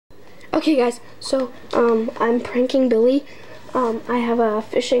Okay guys, so I'm pranking Billy. I have a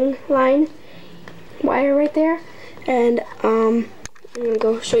fishing line wire right there, and I'm gonna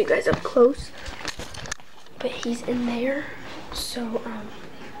go show you guys up close. But he's in there, so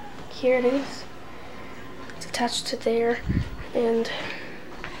here it is. It's attached to there and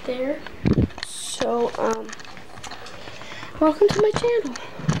there. So welcome to my channel.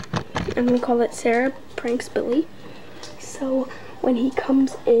 I'm gonna call it Sarah Pranks Billy. So when he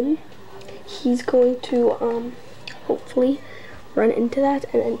comes in, he's going to hopefully run into that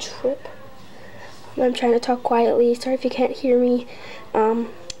and then trip. I'm trying to talk quietly. Sorry if you can't hear me. I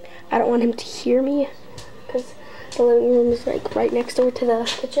don't want him to hear me because the living room is like right next door to the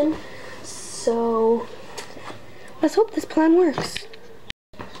kitchen. So let's hope this plan works.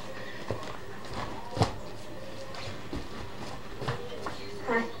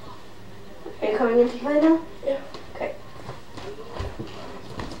 Hi. Are you coming in to play now? Yeah. Okay.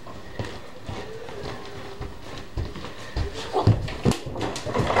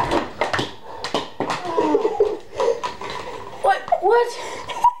 What?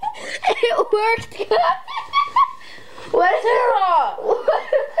 It worked. What is it?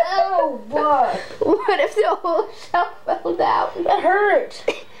 Oh, what? What if the whole shelf fell down? That hurt.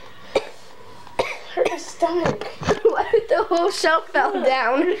 Hurt my stomach. What if the whole shelf fell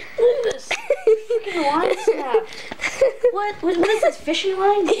down? Look at this. Freaking line snapped. What is this? Fishing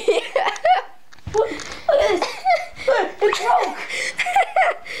line? Yeah. Look at this. Look, it broke.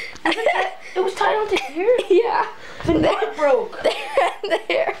 It was tied onto here? Yeah. The net broke.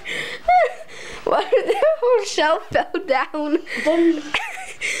 There. What if the whole shelf fell down? Then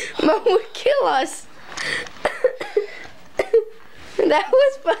Mom would kill us. That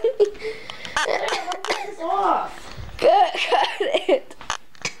was funny. get this off. Cut it.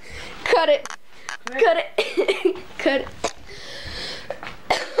 Cut it. Cut it. Cut it.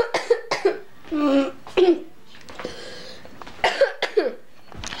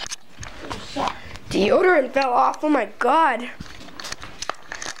 Deodorant fell off. Oh my god.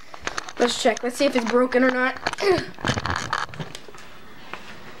 Let's check. Let's see if it's broken or not.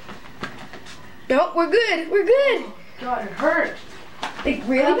 Nope, we're good. We're good. God, it hurt. Like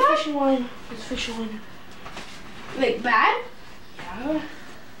really bad? Fishing line. It's fishing line. Like bad? Yeah.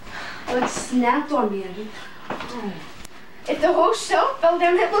 It snapped on me. Oh. If the whole shelf fell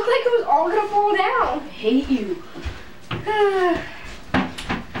down, it looked like it was all gonna fall down. I hate you.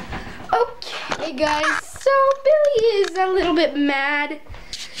 Okay, guys. So Billy is a little bit mad.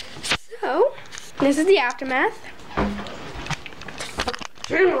 So this is the aftermath. Oh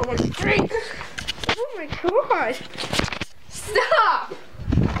my god! Stop!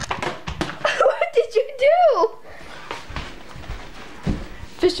 What did you do?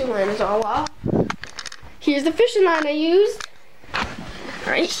 Fishing line is all off. Here's the fishing line I used.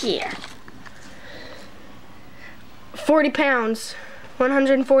 Right here. 40 pounds.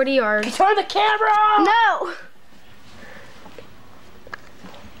 140 yards. Turn the camera off! No!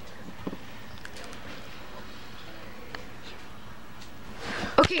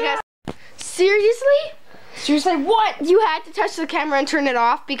 Okay, guys. Seriously? Seriously, what? You had to touch the camera and turn it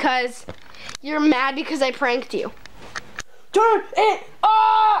off because you're mad because I pranked you. Turn it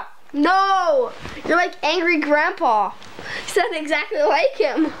off! No! You're like angry grandpa. You sound exactly like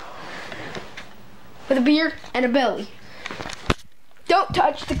him. With a beard and a belly. Don't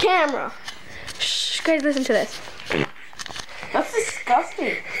touch the camera. Shh, guys, listen to this. That's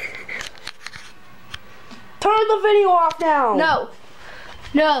disgusting. Turn the video off now. No.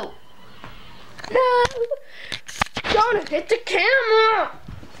 No. No. Don't hit the camera.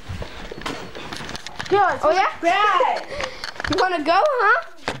 Yeah, Oh yeah? bad. You wanna go, huh?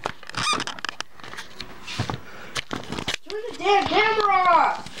 Turn the damn camera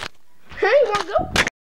off. Hey, you wanna go?